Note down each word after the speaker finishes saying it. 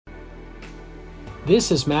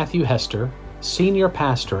This is Matthew Hester, Senior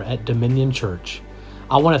Pastor at Dominion Church.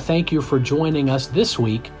 I want to thank you for joining us this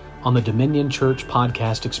week on the Dominion Church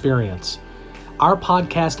podcast experience. Our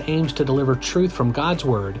podcast aims to deliver truth from God's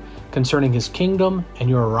Word concerning His kingdom and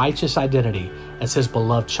your righteous identity as His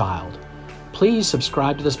beloved child. Please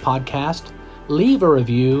subscribe to this podcast, leave a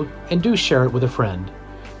review, and do share it with a friend.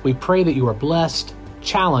 We pray that you are blessed,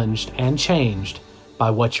 challenged, and changed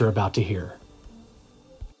by what you're about to hear.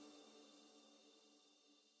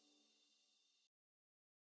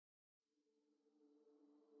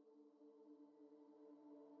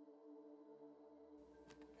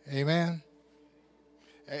 Amen.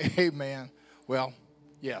 Amen. Well,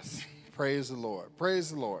 yes. Praise the Lord.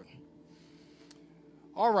 Praise the Lord.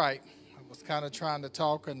 All right. I was kind of trying to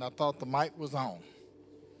talk and I thought the mic was on.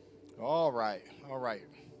 All right. All right.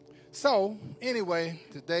 So, anyway,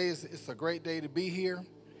 today it's a great day to be here.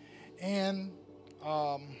 And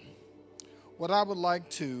what I would like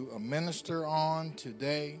to minister on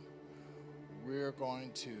today, we're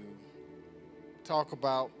going to talk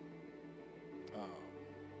about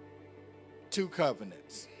two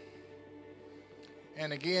covenants.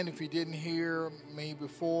 And again, if you didn't hear me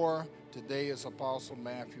before, today is Apostle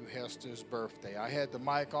Matthew Hester's birthday. I had the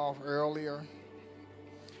mic off earlier,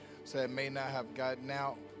 so it may not have gotten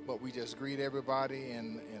out, but we just greet everybody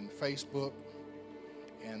in Facebook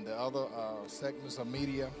and the other segments of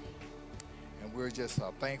media. And we're just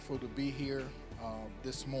thankful to be here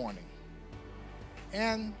this morning.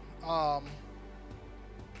 And I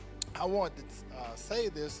want to say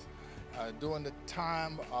this. During the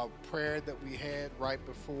time of prayer that we had right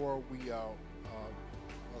before we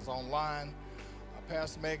was online,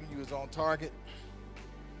 Pastor Megan, you was on target.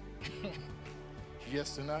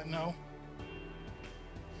 Yes or not? No.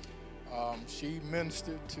 She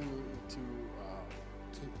ministered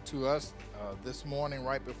to us this morning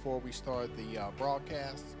right before we started the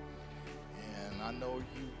broadcast, and I know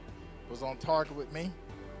you was on target with me.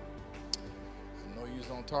 I know you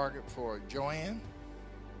was on target for Joanne.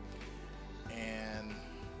 And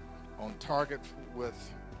on target with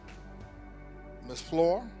Miss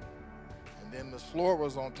Flora. And then Miss Flora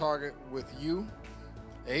was on target with you.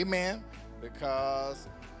 Amen. Because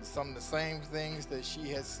some of the same things that she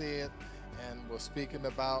had said and was speaking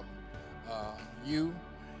about you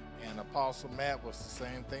and Apostle Matt was the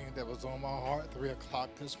same thing that was on my heart 3 o'clock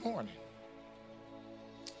this morning.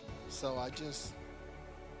 So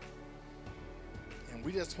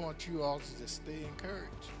we just want you all to just stay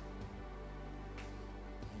encouraged.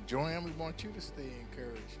 Joanne, we want you to stay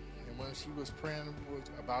encouraged. And when she was praying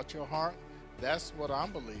about your heart, that's what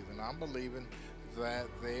I'm believing. I'm believing that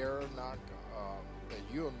they're not, that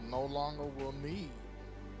you no longer will need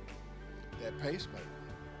that pacemaker.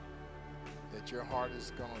 That your heart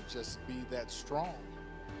is going to just be that strong.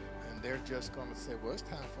 And they're just going to say, well, it's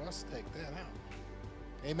time for us to take that out.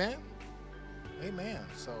 Amen? Amen.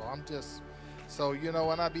 So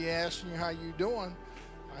when I be asking you how you doing,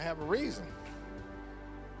 I have a reason.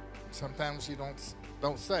 Sometimes you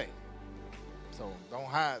don't say. So don't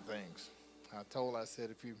hide things. I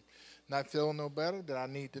said, if you're not feeling no better, then I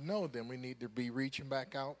need to know. Then we need to be reaching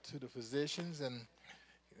back out to the physicians. And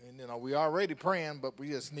we already praying, but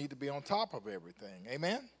we just need to be on top of everything.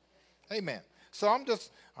 Amen? Amen. So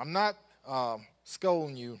I'm not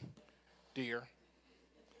scolding you, dear.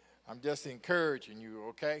 I'm just encouraging you,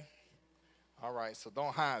 okay? All right, so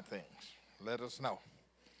don't hide things. Let us know.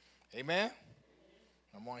 Amen?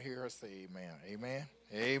 I want to hear her say amen. Amen.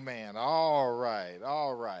 Amen. All right.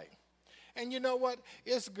 All right. And you know what?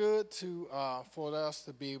 It's good for us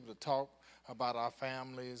to be able to talk about our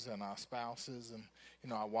families and our spouses and,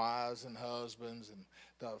 our wives and husbands and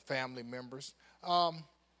the family members. But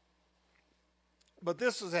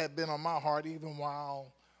this had been on my heart even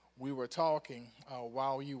while we were talking,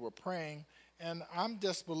 while you were praying. And I'm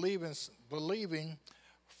just believing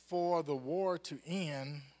for the war to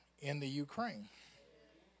end in the Ukraine.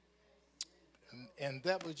 And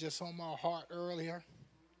that was just on my heart earlier.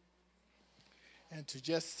 And to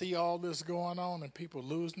just see all this going on and people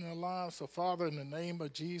losing their lives. So, Father, in the name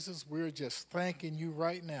of Jesus, we're just thanking you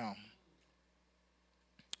right now.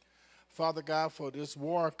 Father God, for this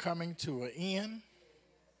war coming to an end.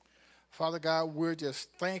 Father God, we're just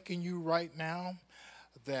thanking you right now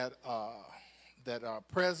that our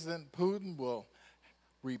President Putin will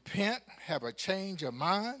repent, have a change of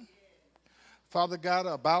mind. Father God,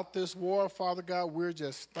 about this war, Father God, we're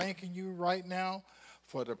just thanking you right now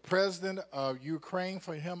for the president of Ukraine,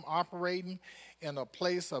 for him operating in a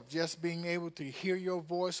place of just being able to hear your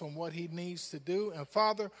voice on what he needs to do. And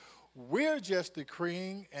Father, we're just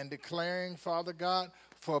decreeing and declaring, Father God,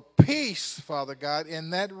 for peace, Father God, in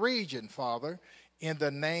that region, Father, in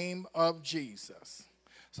the name of Jesus.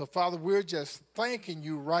 So, Father, we're just thanking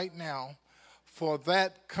you right now for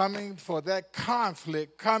that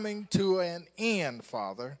conflict coming to an end,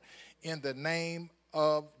 Father, in the name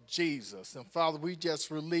of Jesus. And, Father, we just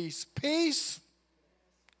release peace.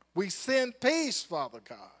 We send peace, Father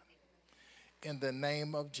God, in the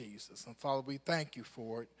name of Jesus. And, Father, we thank you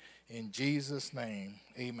for it. In Jesus' name,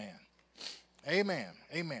 amen. Amen.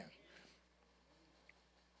 Amen.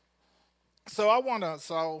 So I want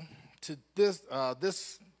to,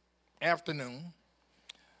 this afternoon,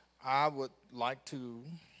 I would like to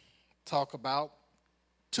talk about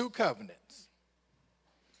two covenants.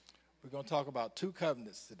 We're going to talk about two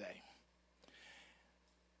covenants today.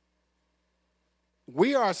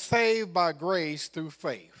 We are saved by grace through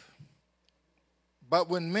faith. But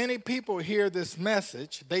when many people hear this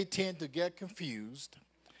message, they tend to get confused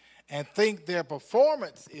and think their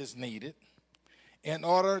performance is needed in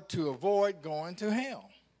order to avoid going to hell.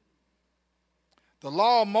 The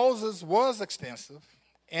law of Moses was extensive,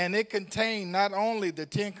 and it contained not only the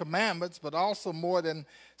 10 Commandments, but also more than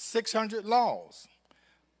 600 laws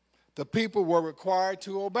the people were required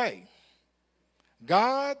to obey.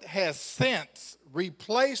 God has since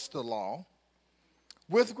replaced the law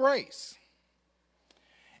with grace.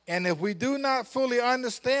 And if we do not fully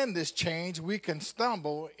understand this change, we can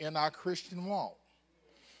stumble in our Christian walk.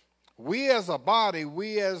 We as a body,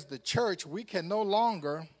 we as the church, we can no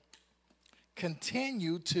longer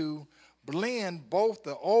continue to blend both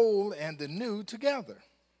the old and the new together.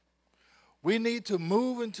 We need to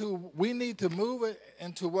move it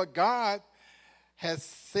into what God has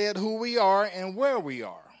said who we are and where we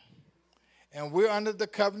are. And we're under the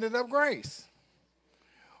covenant of grace.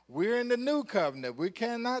 We're in the new covenant. We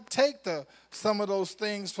cannot take some of those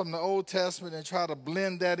things from the Old Testament and try to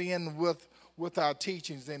blend that in with our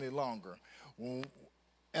teachings any longer. And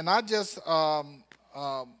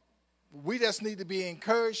we just need to be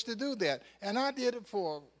encouraged to do that. And I did it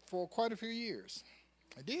for quite a few years.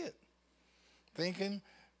 I did. Thinking,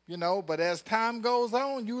 but as time goes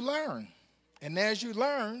on, you learn. And as you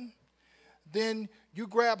learn, then you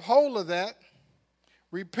grab hold of that,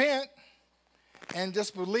 repent, and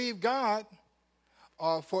just believe God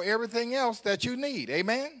for everything else that you need.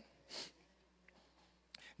 Amen?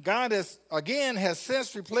 God has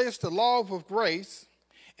since replaced the law with grace,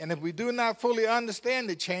 and if we do not fully understand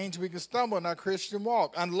the change, we can stumble in our Christian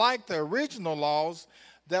walk. Unlike the original laws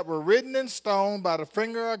that were written in stone by the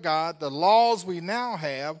finger of God, the laws we now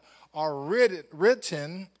have are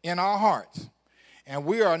written in our hearts, and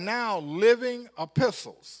we are now living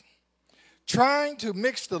epistles. Trying to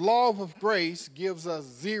mix the law with grace gives us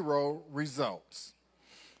zero results.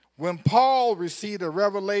 When Paul received a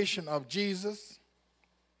revelation of Jesus,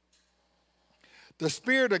 the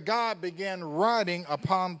Spirit of God began writing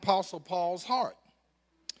upon Apostle Paul's heart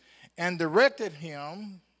and directed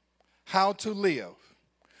him how to live.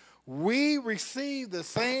 We receive the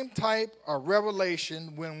same type of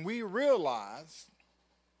revelation when we realize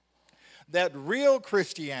that real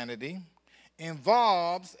Christianity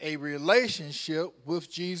involves a relationship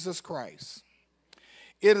with Jesus Christ.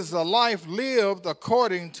 It is a life lived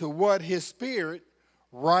according to what His Spirit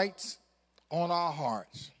writes on our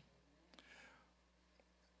hearts.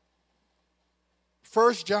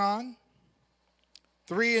 1 John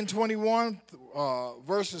 3 and 21,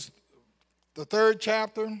 verses, the 3rd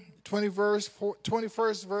chapter,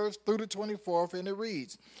 21st verse through the 24th, and it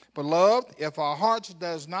reads, "Beloved, if our hearts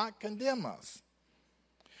does not condemn us,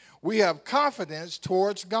 we have confidence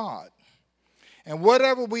towards God. And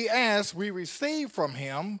whatever we ask, we receive from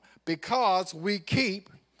Him because we keep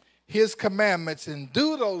His commandments and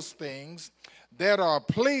do those things that are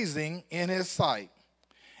pleasing in His sight.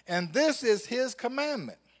 And this is His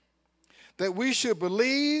commandment, that we should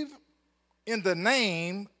believe in the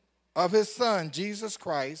name of His Son, Jesus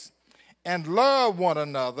Christ, and love one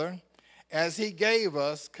another as He gave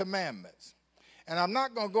us commandments." And I'm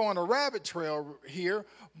not going to go on a rabbit trail here,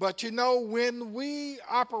 but when we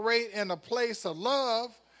operate in a place of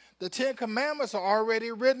love, the 10 Commandments are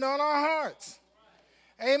already written on our hearts.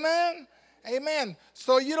 Amen? Amen.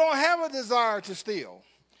 So you don't have a desire to steal.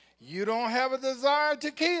 You don't have a desire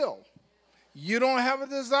to kill. You don't have a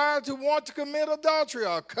desire to want to commit adultery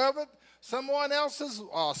or covet someone else's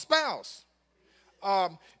spouse.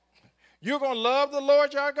 You're going to love the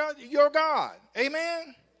Lord your God.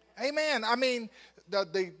 Amen? Amen. I mean,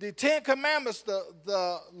 the 10 Commandments,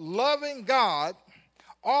 the loving God,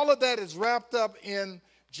 all of that is wrapped up in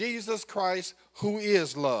Jesus Christ, who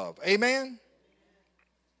is love. Amen?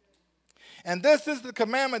 And this is the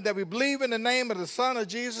commandment, that we believe in the name of the Son of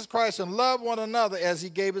Jesus Christ and love one another as He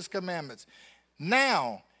gave His commandments.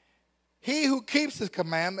 Now, He who keeps his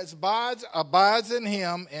commandments abides in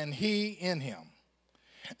him, and he in him.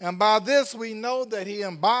 And by this we know that he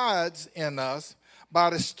abides in us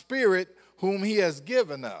by the Spirit whom he has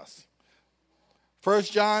given us. 1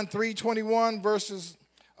 John 3:21, verses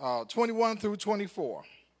 21 through 24.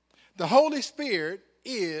 The Holy Spirit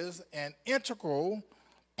is an integral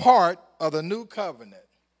part of the new covenant.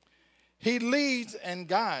 He leads and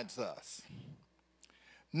guides us.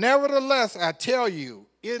 Nevertheless, I tell you,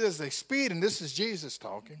 it is expedient, this is Jesus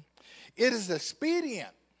talking, it is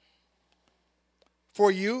expedient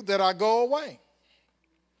for you that I go away.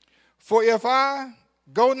 For if I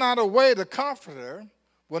go not away, the Comforter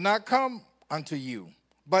will not come unto you.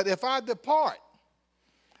 But if I depart,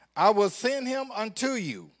 I will send him unto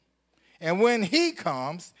you. And when he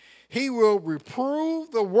comes, he will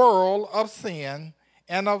reprove the world of sin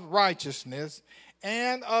and of righteousness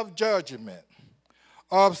and of judgment.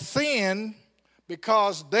 Of sin,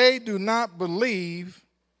 because they do not believe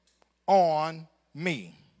on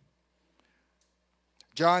me.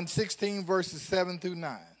 John 16, verses 7 through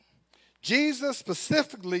 9. Jesus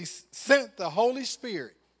specifically sent the Holy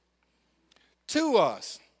Spirit to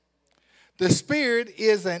us. The Spirit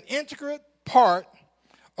is an integral part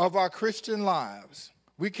of our Christian lives.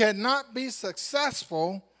 We cannot be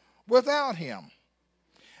successful without him.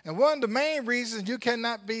 And one of the main reasons you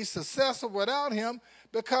cannot be successful without him,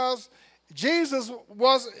 because Jesus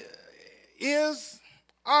is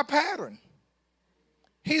our pattern.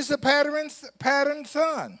 He's the pattern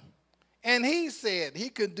son. And he said he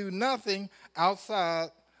could do nothing outside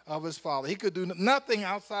of his Father. He could do nothing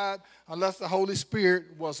outside unless the Holy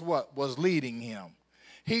Spirit was what? Was leading him.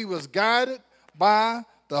 He was guided by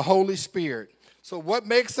the Holy Spirit. So what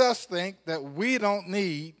makes us think that we don't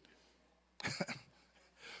need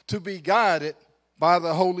to be guided by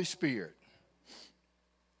the Holy Spirit?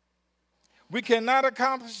 We cannot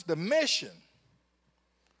accomplish the mission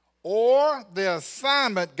or the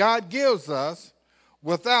assignment God gives us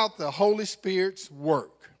without the Holy Spirit's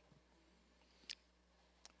work.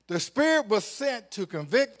 The Spirit was sent to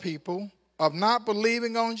convict people of not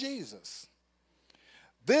believing on Jesus.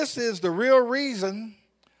 This is the real reason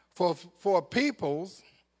for people's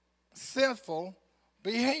sinful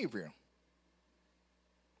behavior.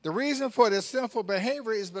 The reason for this sinful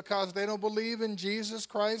behavior is because they don't believe in Jesus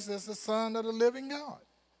Christ as the Son of the living God.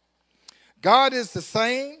 God is the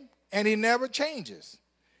same, and he never changes.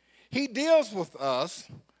 He deals with us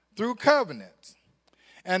through covenants.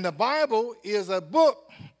 And the Bible is a book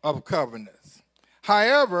of covenants.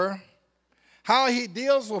 However, how he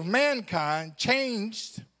deals with mankind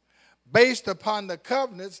changed based upon the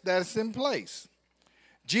covenants that's in place.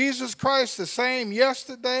 Jesus Christ the same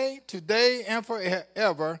yesterday, today, and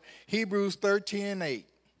forever, Hebrews 13:8.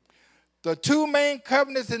 The two main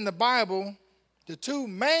covenants in the Bible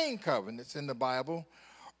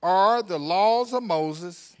are the laws of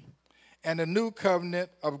Moses and the new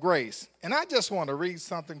covenant of grace. And I just want to read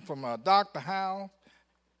something from Dr. Howe.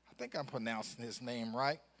 I think I'm pronouncing his name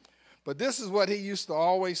right. But this is what he used to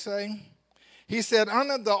always say. He said,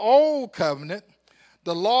 under the old covenant,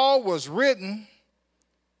 the law was written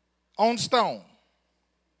on stone.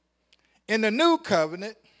 In the new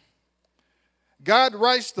covenant, God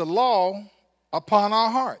writes the law upon our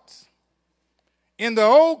hearts. In the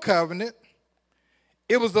old covenant,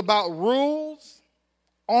 it was about rules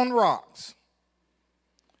on rocks.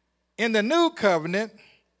 In the new covenant,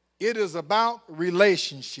 it is about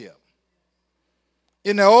relationship.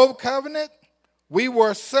 In the old covenant, we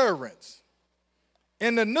were servants.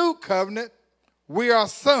 In the new covenant, we are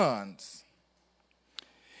sons.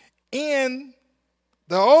 In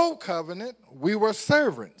the old covenant, we were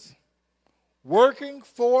servants, working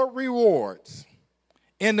for rewards.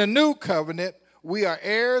 In the new covenant, we are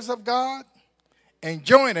heirs of God and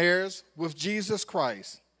joint heirs with Jesus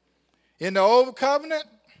Christ. In the old covenant,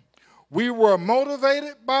 we were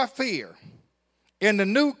motivated by fear. In the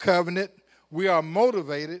new covenant, we are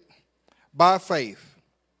motivated by faith.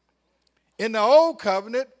 In the old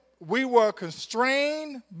covenant, we were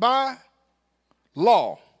constrained by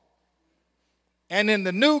law. And in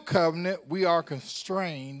the new covenant, we are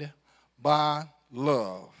constrained by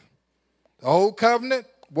love. The old covenant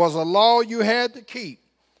was a law you had to keep.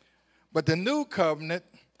 But the new covenant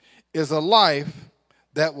is a life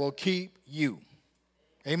that will keep you.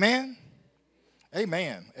 Amen?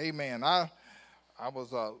 Amen. Amen. I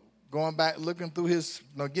was going back looking through his,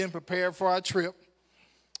 getting prepared for our trip.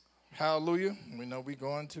 Hallelujah. We know we're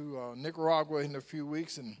going to Nicaragua in a few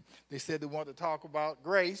weeks, and they said they wanted to talk about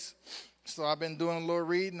grace. So I've been doing a little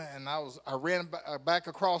reading, and I ran back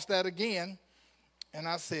across that again, and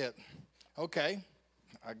I said, okay,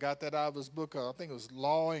 I got that out of his book. I think it was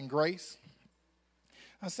Law and Grace.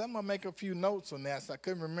 I said, I'm going to make a few notes on that. So I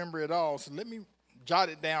couldn't remember it all. So let me jot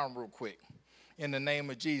it down real quick in the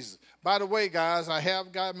name of Jesus. By the way, guys, I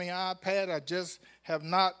have got me an iPad. I just have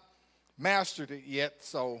not mastered it yet.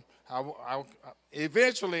 So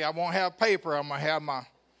eventually I won't have paper. I'm going to have my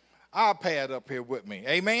iPad up here with me.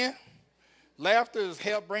 Amen? Laughter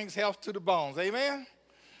brings health to the bones. Amen?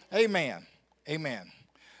 Amen. Amen.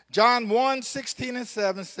 John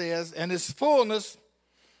 1:16-7 says, and his fullness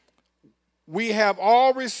we have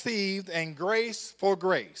all received, and grace for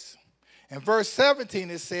grace. In verse 17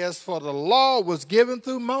 it says, for the law was given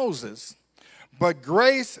through Moses, but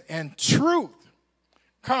grace and truth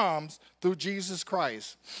comes through Jesus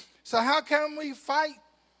Christ. So how can we fight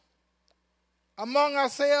among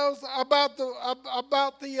ourselves about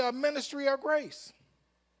the ministry of grace?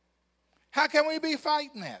 How can we be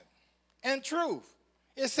fighting that? And truth.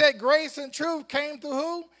 It said grace and truth came through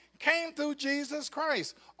who? Came through Jesus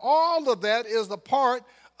Christ. All of that is a part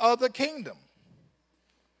of the kingdom.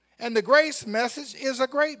 And the grace message is a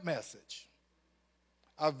great message.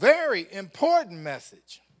 A very important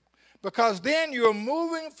message. Because then you're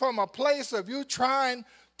moving from a place of you trying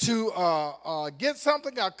to get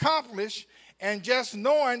something accomplished and just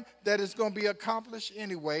knowing that it's going to be accomplished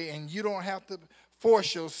anyway, and you don't have to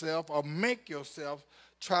force yourself or make yourself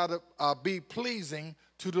try to be pleasing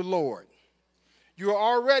to the Lord. You're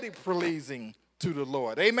already pleasing to the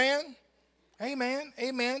Lord. Amen? Amen.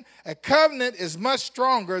 Amen. A covenant is much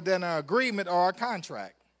stronger than an agreement or a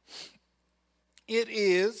contract. It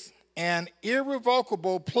is an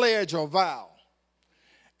irrevocable pledge or vow,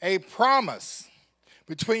 a promise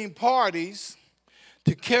between parties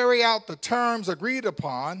to carry out the terms agreed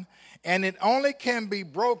upon, and it only can be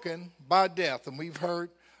broken by death. And we've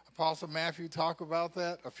heard Apostle Matthew talk about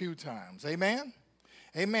that a few times. Amen?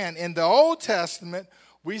 Amen. In the Old Testament,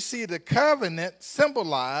 we see the covenant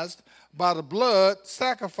symbolized by the blood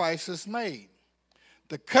sacrifices made.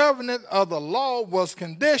 The covenant of the law was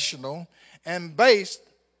conditional and based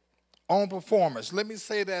on performance. Let me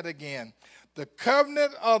say that again. The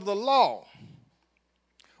covenant of the law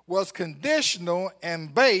was conditional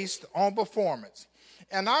and based on performance.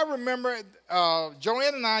 And I remember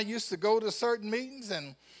Joanne and I used to go to certain meetings,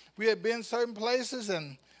 and we had been certain places,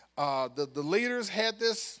 and the leaders had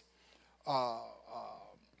this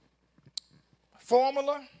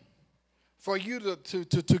formula for you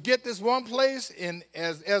to get this one place in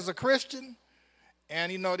as a Christian.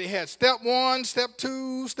 And, you know, they had step 1, step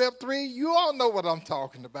 2, step 3. You all know what I'm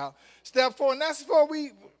talking about. Step 4, and that's before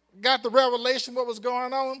we got the revelation what was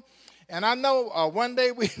going on. And I know one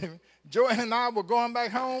day Joanne and I were going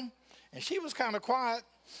back home, and she was kind of quiet.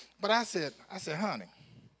 But I said, honey,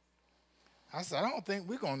 I don't think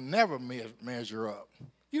we're going to never measure up.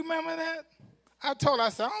 You remember that? I told her, I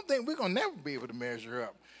said, I don't think we're going to never be able to measure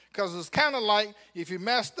up. Because it's kind of like if you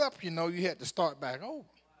messed up, you know, you had to start back over.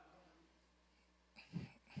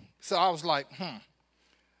 So I was like,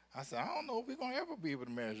 I said, I don't know if we're going to ever be able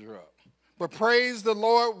to measure up. But praise the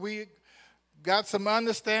Lord, we got some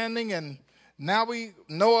understanding, and now we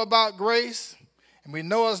know about grace, and we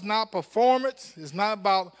know it's not performance. It's not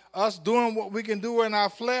about us doing what we can do in our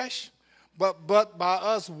flesh, but by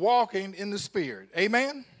us walking in the Spirit.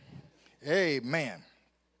 Amen? Amen.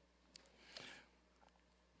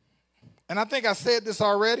 And I think I said this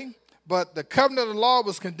already, but the covenant of the law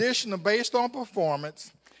was conditional based on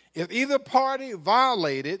performance. If either party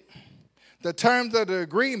violated the terms of the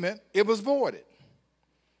agreement, it was voided.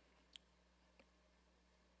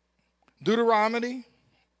 Deuteronomy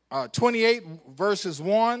 28, verses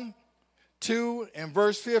 1, 2, and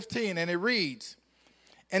verse 15, and it reads,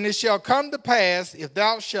 and it shall come to pass, if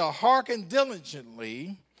thou shalt hearken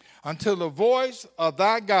diligently unto the voice of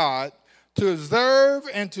thy God, to observe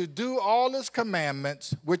and to do all his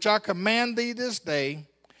commandments, which I command thee this day,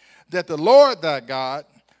 that the Lord thy God,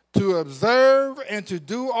 to observe and to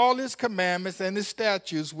do all his commandments and his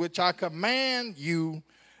statutes, which I command you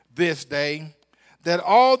this day, that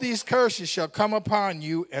all these curses shall come upon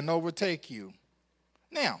you and overtake you.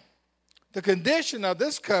 Now, the condition of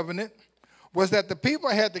this covenant was that the people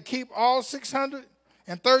had to keep all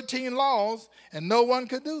 613 laws, and no one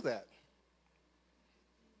could do that.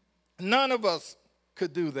 None of us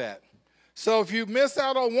could do that. So if you miss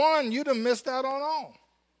out on one, you done missed out on all.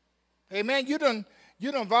 Amen. You done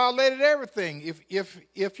violated everything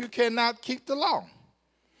if you cannot keep the law.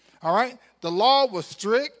 All right? The law was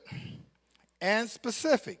strict and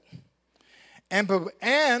specific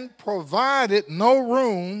and provided no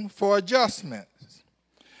room for adjustments.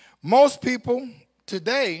 Most people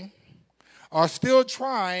today are still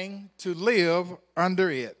trying to live under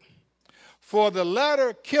it. For the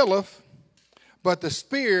letter killeth, but the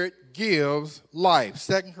Spirit gives life.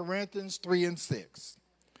 2 Corinthians 3:6.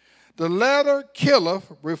 The letter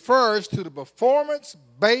killeth refers to the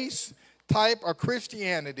performance-based type of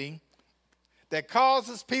Christianity that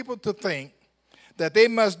causes people to think that they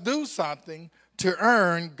must do something to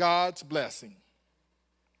earn God's blessing.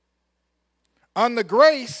 Under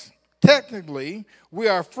grace, technically, we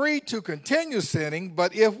are free to continue sinning,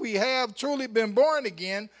 but if we have truly been born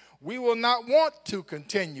again, we will not want to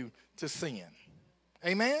continue to sin.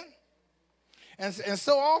 Amen? And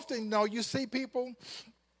so often, you see people,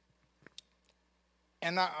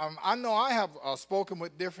 and I know I have spoken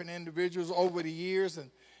with different individuals over the years,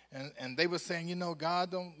 and they were saying,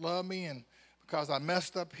 God don't love me, and because I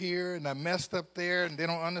messed up here and I messed up there, and they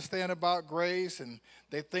don't understand about grace, and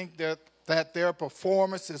they think that their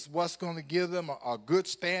performance is what's going to give them a good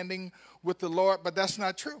standing with the Lord, but that's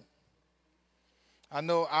not true. I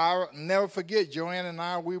know I'll never forget, Joanne and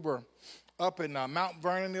I, we were up in Mount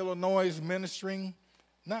Vernon, Illinois, ministering.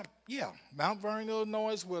 Mount Vernon,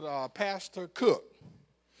 Illinois, with Pastor Cook.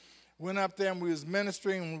 Went up there and we was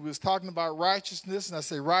ministering and we was talking about righteousness. And I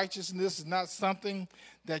said, righteousness is not something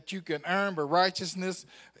that you can earn, but righteousness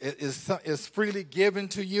is freely given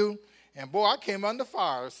to you. And boy, I came under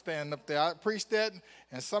fire standing up there. I preached that,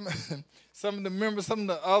 and some of the members, some of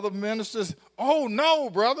the other ministers, oh no,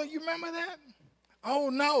 brother, you remember that?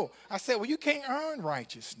 Oh no. I said, well, you can't earn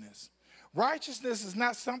righteousness. Righteousness is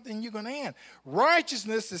not something you're going to earn.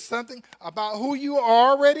 Righteousness is something about who you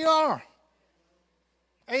already are.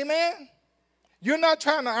 Amen? You're not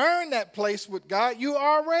trying to earn that place with God. You're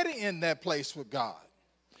already in that place with God.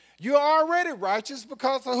 You're already righteous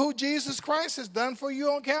because of who Jesus Christ has done for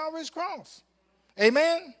you on Calvary's cross.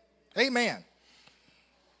 Amen? Amen.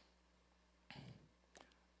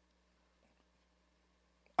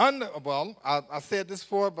 I said this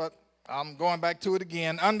before, but I'm going back to it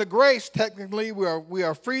again. Under grace, technically, we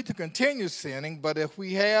are free to continue sinning, but if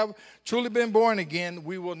we have truly been born again,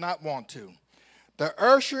 we will not want to. The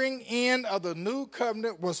ushering in of the new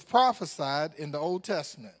covenant was prophesied in the Old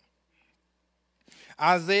Testament.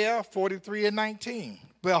 Isaiah 43:19.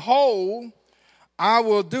 Behold, I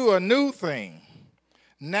will do a new thing.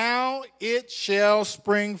 Now it shall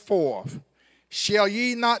spring forth. Shall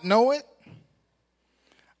ye not know it?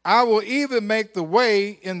 I will even make the way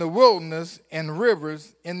in the wilderness and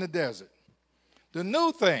rivers in the desert. The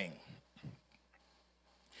new thing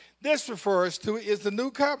this refers to is the new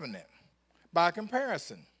covenant by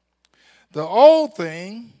comparison. The old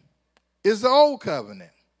thing is the old covenant.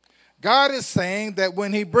 God is saying that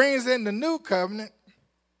when he brings in the new covenant,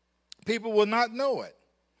 people will not know it.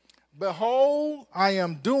 Behold, I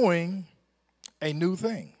am doing a new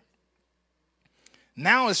thing.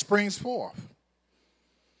 Now it springs forth.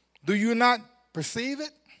 Do you not perceive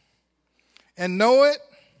it and know it?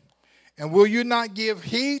 And will you not give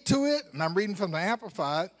heed to it? And I'm reading from the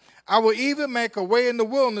Amplified. I will even make a way in the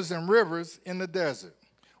wilderness and rivers in the desert.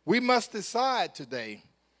 We must decide today,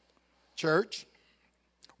 church,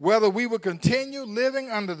 whether we will continue living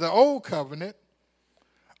under the old covenant,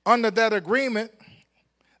 under that agreement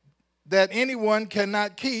that anyone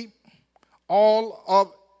cannot keep, under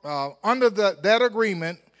that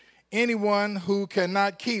agreement, anyone who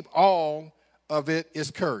cannot keep all of it is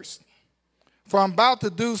cursed. For I'm about to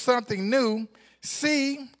do something new.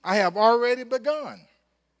 See, I have already begun.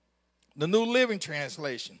 The New Living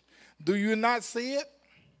Translation. Do you not see it?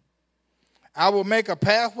 I will make a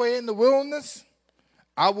pathway in the wilderness.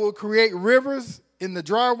 I will create rivers in the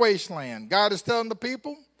dry wasteland. God is telling the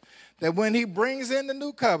people that when he brings in the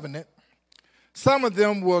new covenant, some of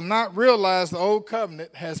them will not realize the old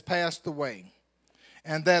covenant has passed away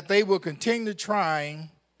and that they will continue trying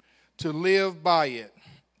to live by it.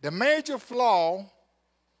 The major flaw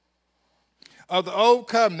of the old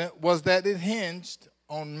covenant was that it hinged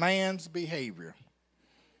on man's behavior.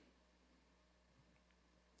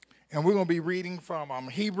 And we're going to be reading from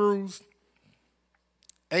Hebrews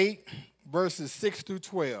 8, verses 6 through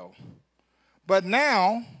 12. But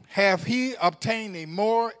now hath he obtained a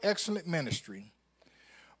more excellent ministry.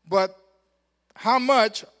 But how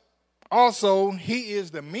much also he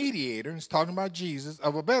is the mediator, he's talking about Jesus,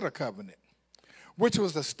 of a better covenant, which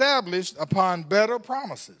was established upon better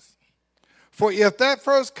promises. For if that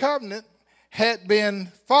first covenant had been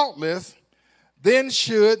faultless, then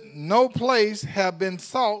should no place have been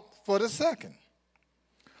sought for the second.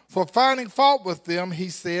 For finding fault with them, he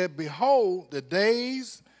said, behold, the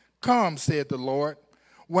days come, said the Lord,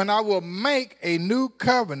 when I will make a new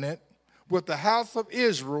covenant with the house of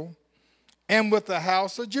Israel and with the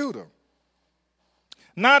house of Judah.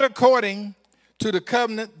 Not according to the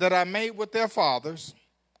covenant that I made with their fathers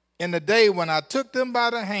in the day when I took them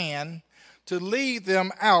by the hand to lead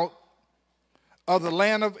them out of the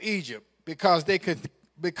land of Egypt, because they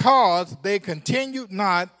continued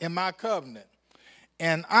not in my covenant,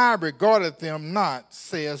 and I regarded them not,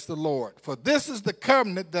 says the Lord. For this is the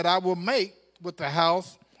covenant that I will make with the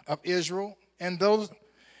house of Israel and those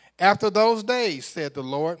after those days, said the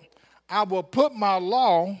Lord. I will put my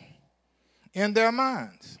law in their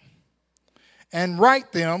minds and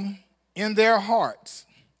write them in their hearts,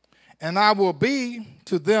 and I will be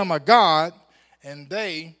to them a God, and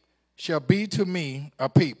they shall be to me a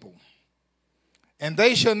people. And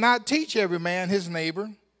they shall not teach every man his neighbor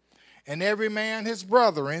and every man his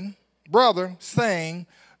brother, saying,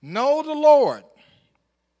 Know the Lord,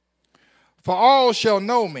 for all shall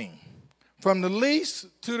know me, from the least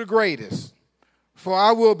to the greatest. For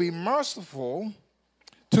I will be merciful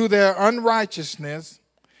to their unrighteousness,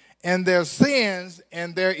 and their sins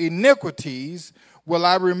and their iniquities will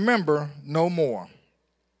I remember no more.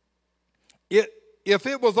 If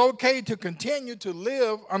it was okay to continue to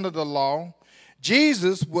live under the law,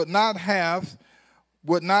 Jesus would not have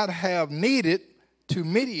needed to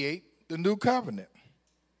mediate the new covenant.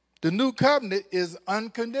 The new covenant is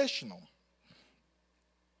unconditional.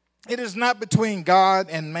 It is not between God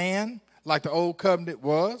and man like the old covenant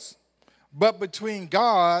was, but between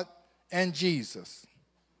God and Jesus.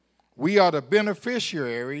 We are the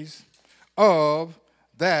beneficiaries of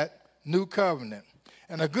that new covenant.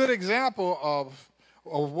 And a good example of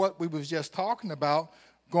what we was just talking about,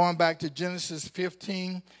 going back to Genesis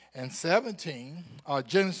 15 and 17,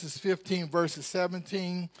 Genesis 15 verses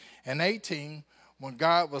 17 and 18, when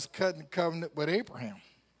God was cutting covenant with Abraham.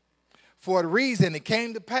 For the reason it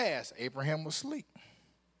came to pass, Abraham was asleep.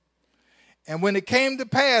 And when it came to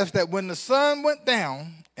pass that when the sun went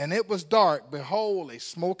down and it was dark, behold, a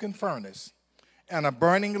smoking furnace and a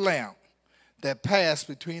burning lamp that passed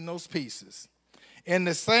between those pieces. In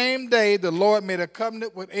the same day, the Lord made a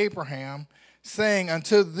covenant with Abraham, saying,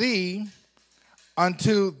 Unto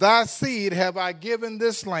thy seed have I given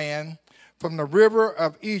this land, from the river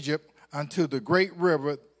of Egypt unto the great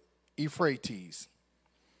river Euphrates.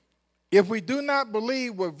 If we do not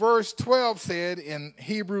believe what verse 12 said in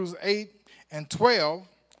Hebrews 8 and 12,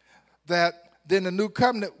 then the new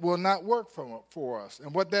covenant will not work for us.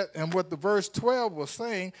 And what the verse 12 was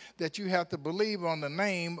saying, that you have to believe on the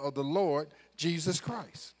name of the Lord Jesus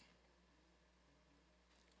Christ.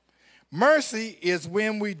 Mercy is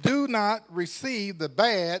when we do not receive the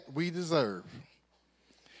bad we deserve.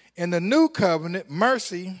 In the new covenant,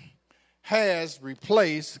 mercy has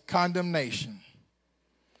replaced condemnation.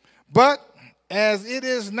 But as it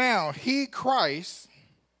is now, he, Christ,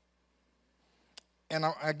 and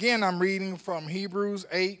again I'm reading from Hebrews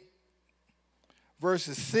 8,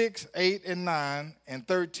 verses 6, 8, and 9, and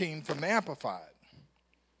 13 from the Amplified.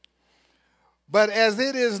 But as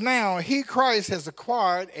it is now, he, Christ, has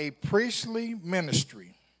acquired a priestly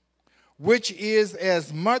ministry, which is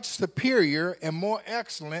as much superior and more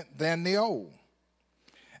excellent than the old.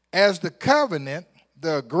 As the covenant,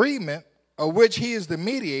 the agreement, of which he is the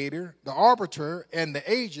mediator, the arbiter, and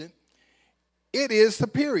the agent, it is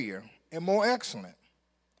superior and more excellent,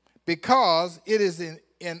 because it is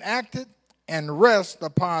enacted and rests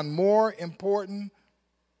upon more important,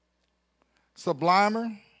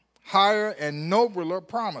 sublimer, higher, and nobler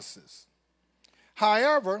promises.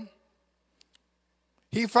 However,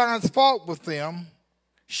 he finds fault with them,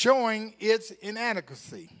 showing its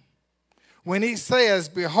inadequacy. When he says,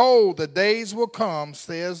 Behold, the days will come,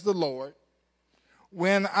 says the Lord,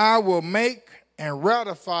 when I will make and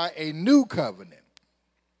ratify a new covenant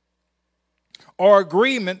or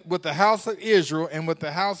agreement with the house of Israel and with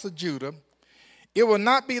the house of Judah. It will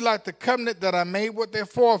not be like the covenant that I made with their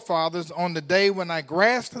forefathers on the day when I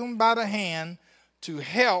grasped them by the hand to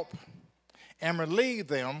help and relieve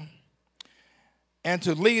them and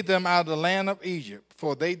to lead them out of the land of Egypt.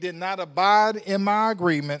 For they did not abide in my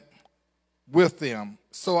agreement with them.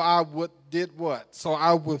 So I did what? So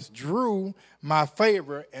I withdrew my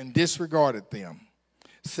favor and disregarded them,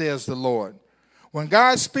 says the Lord. When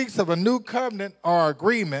God speaks of a new covenant or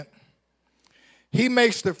agreement, he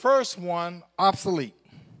makes the first one obsolete,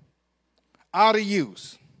 out of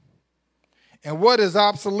use. And what is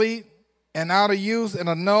obsolete and out of use and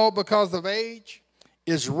annulled because of age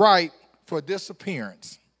is ripe for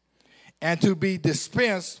disappearance and to be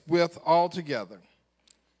dispensed with altogether.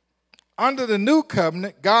 Under the new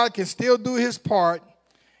covenant, God can still do his part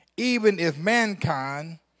even if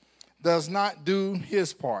mankind does not do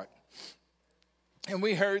his part. And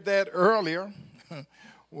we heard that earlier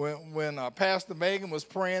when Pastor Megan was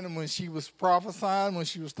praying and when she was prophesying, when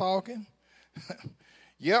she was talking.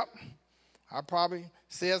 Yep, I probably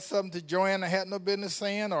said something to Joanne I had no business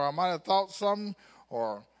saying, or I might have thought something,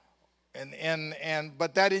 but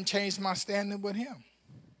that didn't change my standing with him.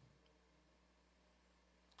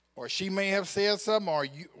 Or she may have said something, or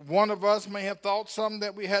one of us may have thought something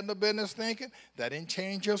that we had no business thinking. That didn't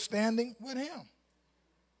change your standing with him.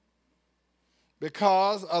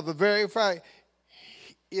 Because of the very fact,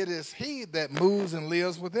 it is he that moves and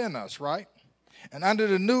lives within us, right? And under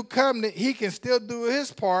the new covenant, he can still do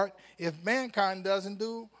his part if mankind doesn't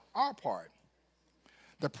do our part.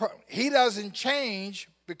 He doesn't change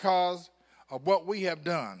because of what we have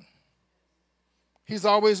done. He's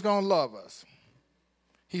always going to love us.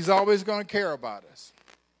 He's always going to care about us.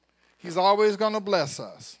 He's always going to bless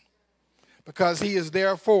us because he is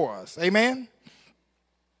there for us. Amen?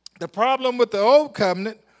 The problem with the old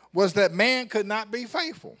covenant was that man could not be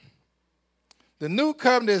faithful. The new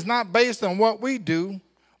covenant is not based on what we do,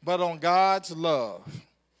 but on God's love,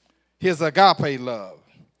 his agape love.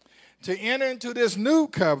 To enter into this new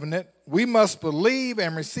covenant, we must believe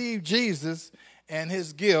and receive Jesus and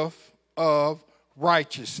his gift of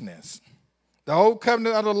righteousness. The old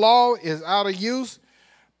covenant of the law is out of use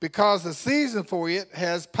because the season for it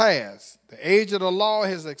has passed. The age of the law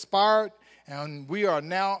has expired, and we are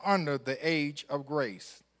now under the age of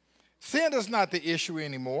grace. Sin is not the issue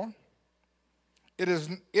anymore. It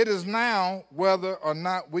is now whether or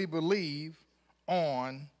not we believe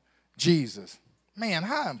on Jesus. Man,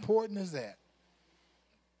 how important is that?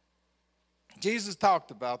 Jesus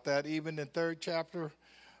talked about that even in the 3rd chapter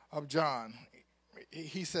of John.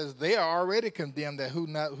 He says they are already condemned that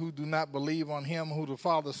who do not believe on him who the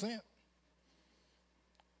Father sent.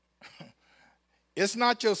 It's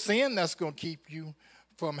not your sin that's going to keep you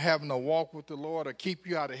from having a walk with the Lord or keep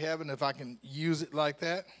you out of heaven, if I can use it like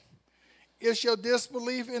that. It's your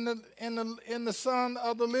disbelief in the Son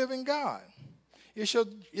of the living God. It's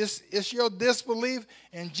your disbelief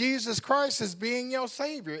in Jesus Christ as being your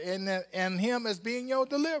Savior and him as being your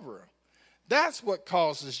deliverer. That's what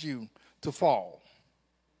causes you to fall.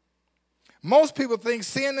 Most people think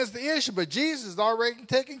sin is the issue, but Jesus has already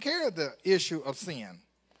taken care of the issue of sin.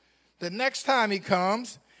 The next time he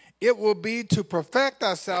comes, it will be to perfect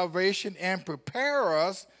our salvation and prepare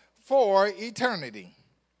us for eternity.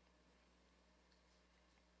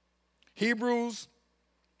 Hebrews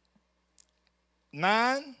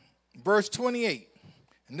 9, verse 28,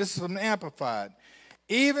 and this is from the Amplified.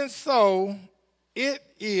 Even so, it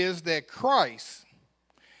is that Christ,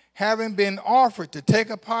 having been offered to take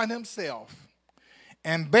upon himself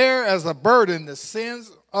and bear as a burden the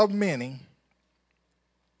sins of many,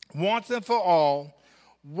 once and for all,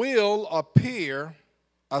 will appear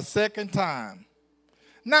a second time,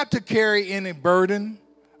 not to carry any burden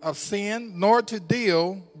of sin, nor to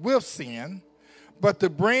deal with sin, but to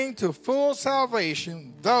bring to full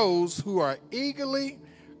salvation those who are eagerly,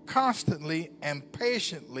 constantly, and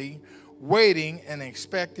patiently waiting and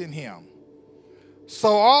expecting him. So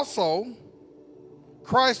also,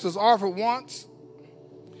 Christ was offered once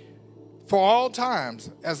for all times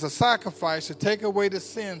as a sacrifice to take away the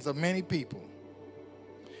sins of many people.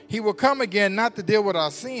 He will come again not to deal with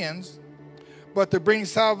our sins, but to bring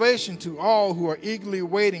salvation to all who are eagerly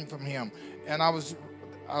waiting from him. And I was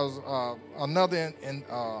another in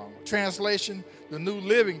translation, the New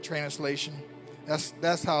Living Translation.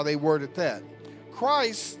 That's how they worded that.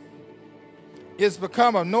 Christ is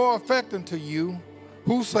become of no effect unto you,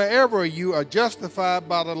 whosoever you are justified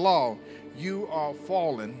by the law, you are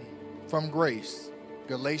fallen from grace.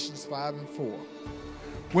 Galatians 5 and 4.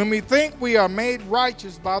 When we think we are made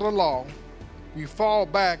righteous by the law, we fall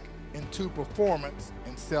back into performance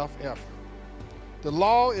and self-effort. The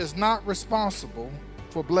law is not responsible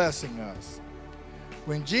for blessing us.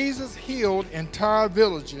 When Jesus healed entire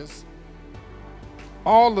villages,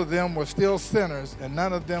 all of them were still sinners and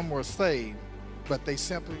none of them were saved, but they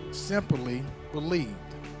simply believed.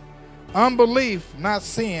 Unbelief, not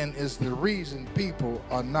sin, is the reason people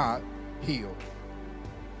are not healed.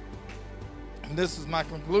 And this is my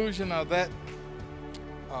conclusion of that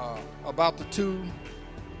about the 2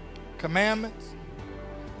 commandments.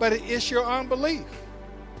 But it's your unbelief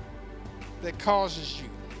that causes you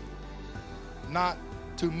not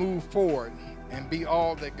to move forward and be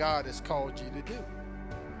all that God has called you to do.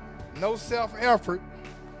 No self-effort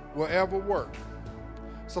will ever work.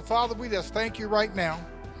 So, Father, we just thank you right now,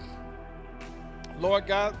 Lord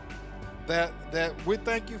God, that we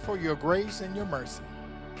thank you for your grace and your mercy.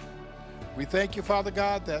 We thank you, Father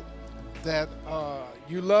God, that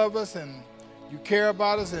you love us and you care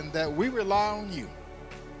about us and that we rely on you.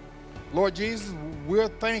 Lord Jesus, we're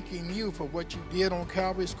thanking you for what you did on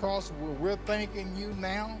Calvary's cross. We're thanking you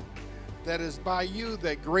now that is by you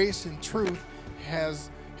that grace and truth has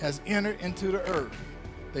entered into the earth.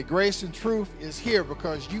 That grace and truth is here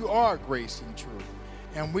because you are grace and truth.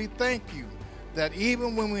 And we thank you that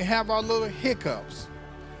even when we have our little hiccups,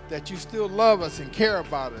 that you still love us and care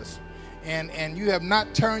about us. And you have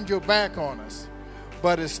not turned your back on us,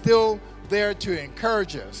 but is still there to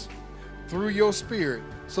encourage us through your spirit.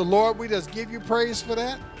 So Lord, we just give you praise for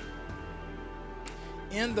that.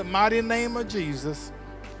 In the mighty name of Jesus,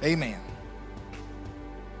 amen.